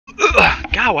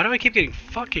Wow, why do I keep getting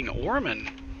fucking Boremond?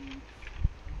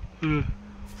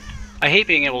 I hate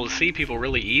being able to see people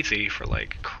really easy for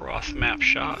like cross-map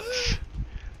shots.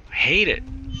 I hate it.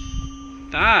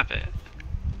 Stop it.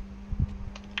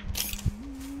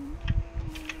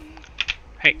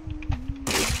 Hey.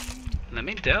 Let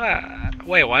me do it.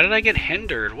 Wait, why did I get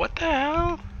hindered? What the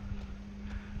hell?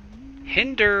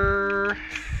 Hinder.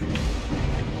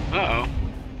 Uh-oh.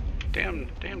 Damn,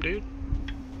 dude.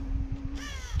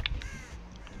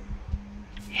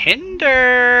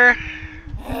 Hinder.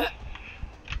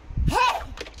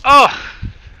 Oh!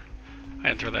 I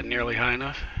didn't throw that nearly high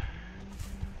enough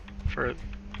for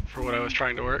what I was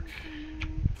trying to work.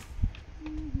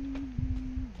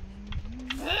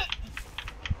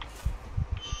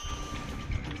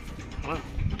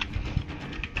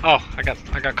 Oh, I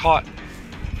got caught.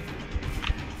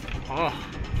 Oh.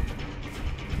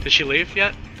 Did she leave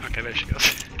yet? Okay, there she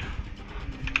goes.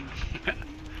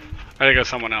 I think it was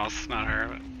someone else, not her.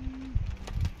 But...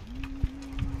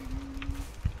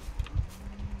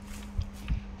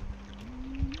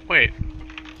 Wait,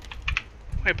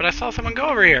 but I saw someone go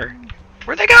over here.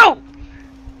 Where'd they go?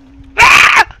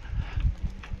 Ah!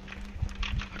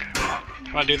 Okay,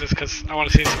 I want to do this because I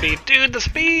want to see the speed. Dude, the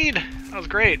speed! That was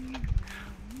great.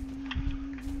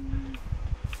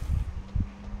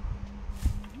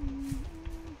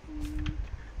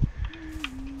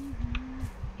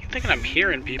 You thinking I'm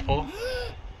hearing people?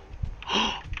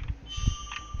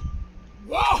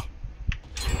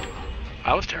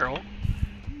 That was terrible.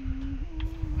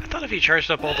 I thought if you charged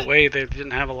up all the way, they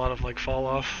didn't have a lot of like fall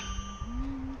off.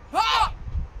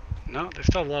 No, they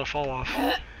still have a lot of fall off.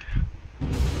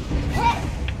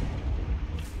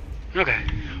 Okay.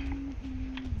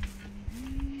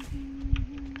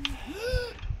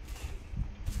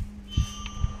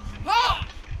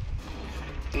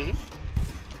 Mm-hmm.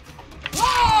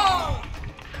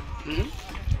 Mm-hmm.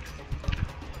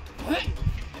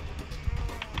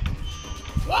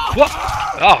 What?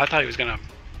 Oh, I thought he was gonna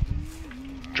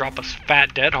drop a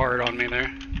fat dead hard on me there.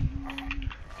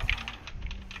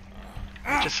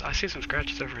 I see some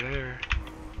scratches over there.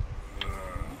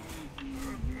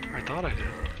 Or I thought I did.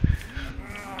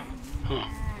 Huh.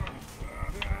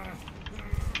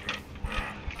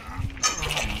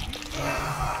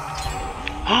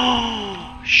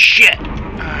 Oh shit!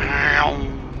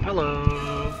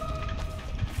 Hello.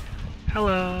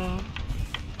 Hello.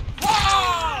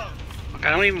 Look,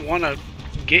 I don't even want to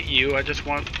get you. I just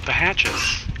want the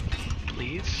hatches.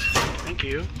 Please. Thank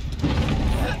you.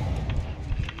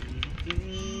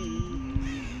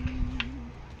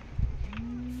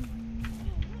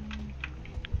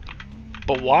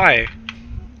 But why?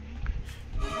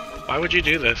 Why would you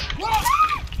do this?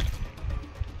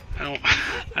 I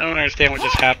don't understand what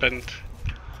just happened.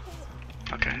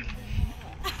 Okay.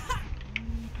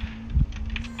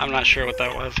 I'm not sure what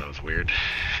that was. That was weird.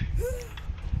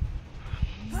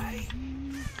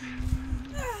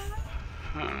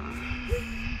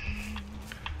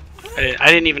 I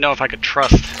didn't even know if I could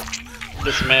trust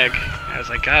this Meg. I was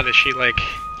like, God, is she like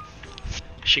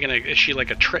gonna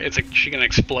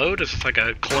explode? Is this like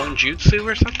a clone jutsu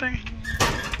or something?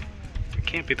 It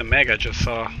can't be the Meg I just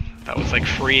saw. That was like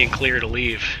free and clear to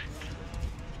leave.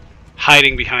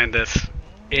 Hiding behind this.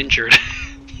 Injured.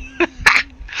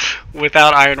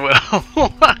 Without Iron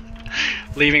Will.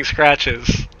 Leaving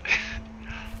scratches.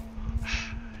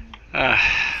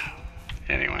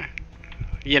 Anyway.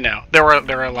 You know, there were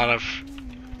a lot of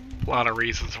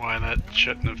reasons why that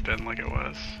shouldn't have been like it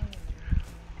was.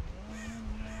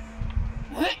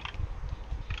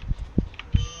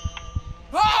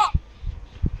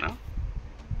 No?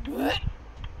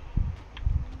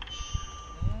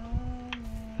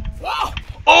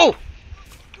 Oh!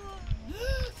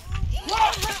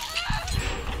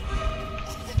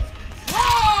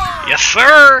 Yes,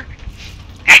 sir!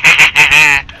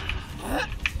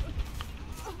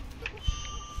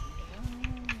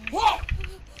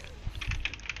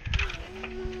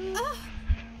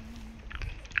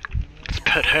 Let's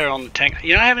put her on the tank.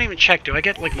 You know, I haven't even checked. Do I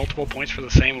get like multiple points for the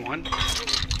same one?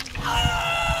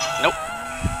 Nope.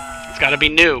 It's gotta be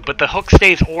new, but the hook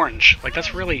stays orange. Like,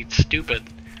 that's really stupid.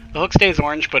 The hook stays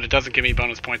orange, but it doesn't give me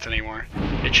bonus points anymore.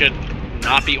 It should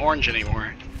not be orange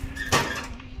anymore.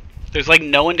 There's like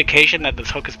no indication that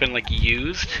this hook has been like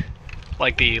used.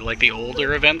 Like the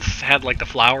older events had like the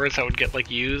flowers that would get like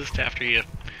used after you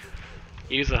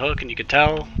use the hook, and you could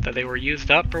tell that they were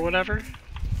used up or whatever.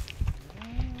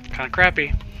 Kind of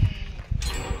crappy.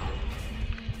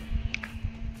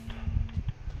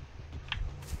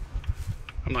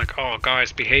 I'm like, oh,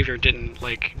 guys, behavior didn't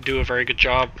like do a very good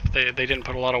job. They didn't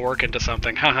put a lot of work into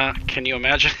something. Haha, can you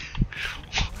imagine?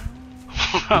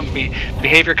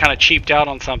 Behavior kind of cheaped out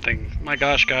on something. My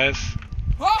gosh, guys.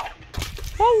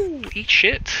 Whoa! Eat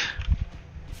shit.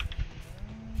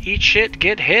 Eat shit,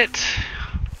 get hit.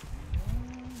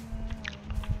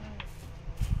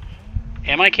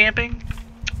 Am I camping?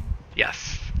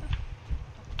 Yes.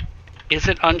 Is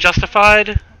it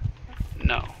unjustified?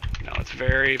 No. No, it's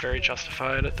very, very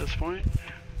justified at this point.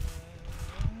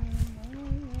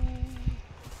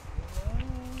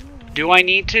 Do I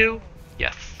need to?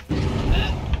 Yes.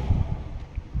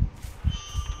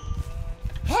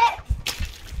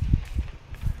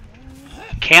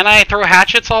 Can I throw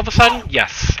hatchets all of a sudden?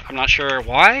 Yes. I'm not sure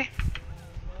why.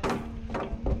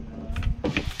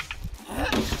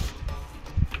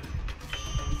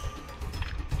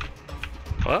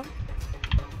 Hello?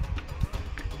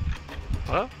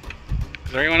 Hello?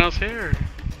 Is there anyone else here?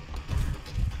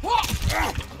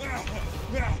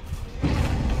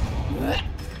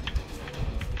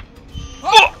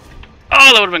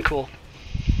 Oh, that would have been cool.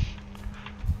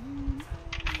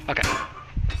 Okay.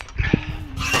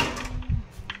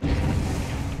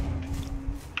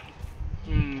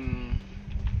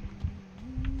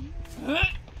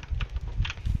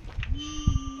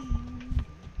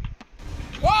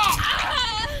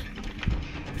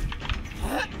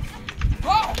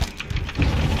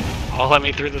 Oh, let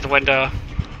me through this window.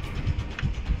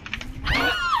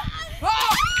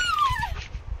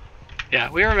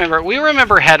 Yeah, we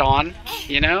remember Head On.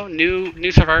 You know,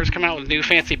 new survivors come out with new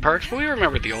fancy perks, but we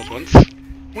remember the old ones.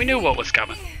 We knew what was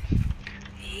coming.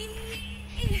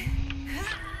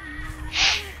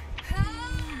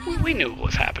 We knew what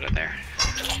was happening there.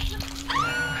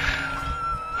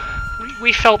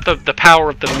 We felt the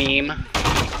power of the meme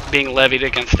being levied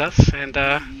against us, and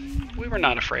we were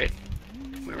not afraid.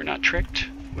 We were not tricked.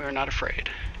 We were not afraid.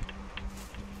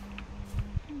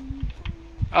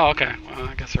 Oh, okay. Well,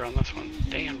 I guess they're on this one.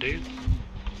 Damn, dude.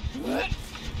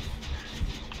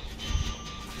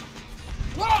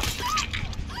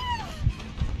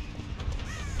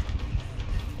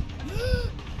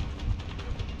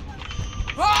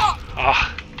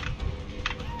 Oh.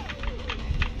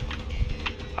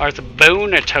 Oh, there's a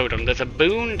boon totem. There's a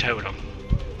boon totem.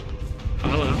 Oh,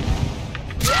 hello.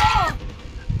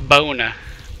 Bona.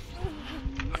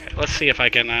 Okay, let's see if I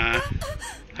can, I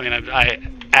mean, I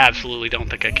absolutely don't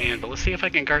think I can, but let's see if I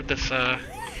can guard this,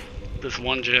 this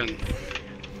one gen.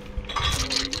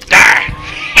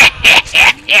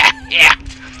 Yeah.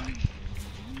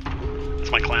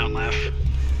 That's my clown laugh.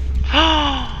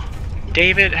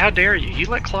 David, how dare you? You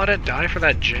let Claudette die for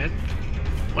that gen?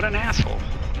 What an asshole.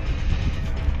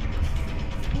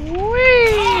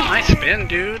 Whee! Nice spin,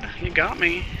 dude. You got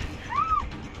me.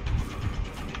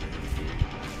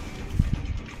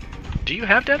 Do you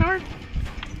have dead hard?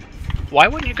 Why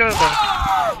wouldn't you go to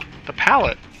the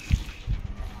pallet?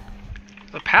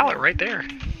 The pallet right there.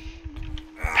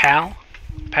 Pallet.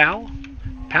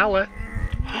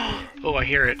 Oh, I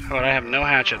hear it. Oh, I have no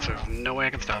hatchet, so there's no way I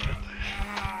can stop it.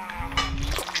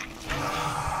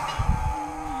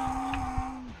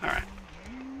 Alright.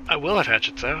 I will have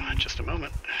hatchets, though, in just a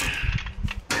moment.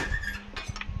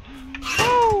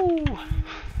 Woo!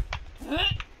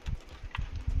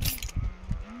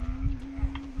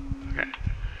 Okay.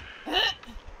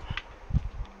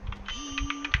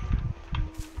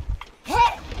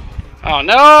 Oh,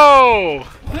 no!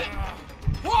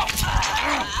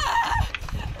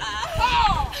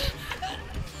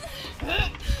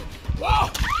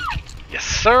 Yes,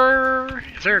 sir!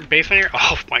 Is there a basement here?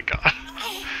 Oh my god.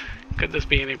 Could this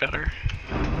be any better?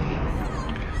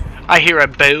 I hear a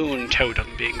bone totem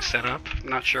being set up. I'm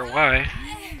not sure why.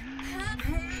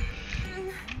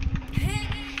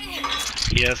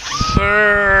 Yes,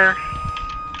 sir!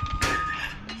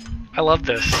 I love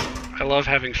this. I love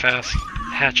having fast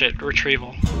hatchet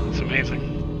retrieval. It's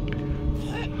amazing.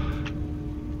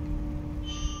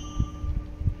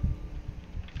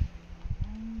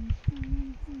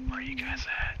 Where you guys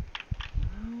at?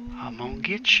 I'm gonna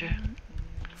get you.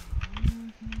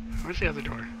 Where's the other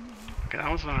door? Okay, that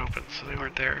one's not open, so they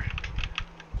weren't there.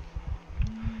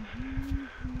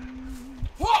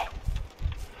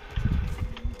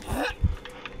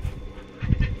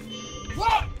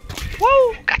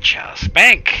 Woo! Gotcha!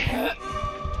 Spank!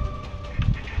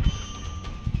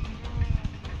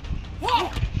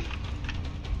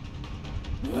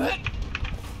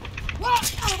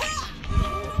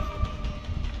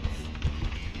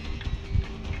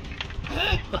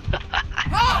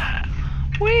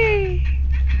 Whee!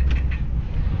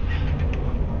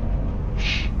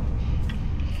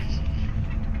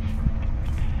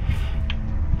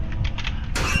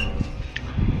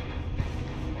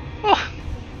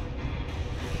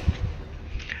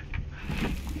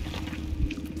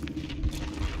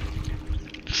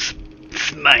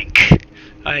 Mank.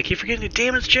 I keep forgetting the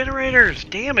damage generators.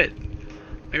 Damn it.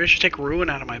 Maybe I should take Ruin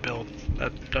out of my build.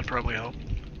 That'd probably help.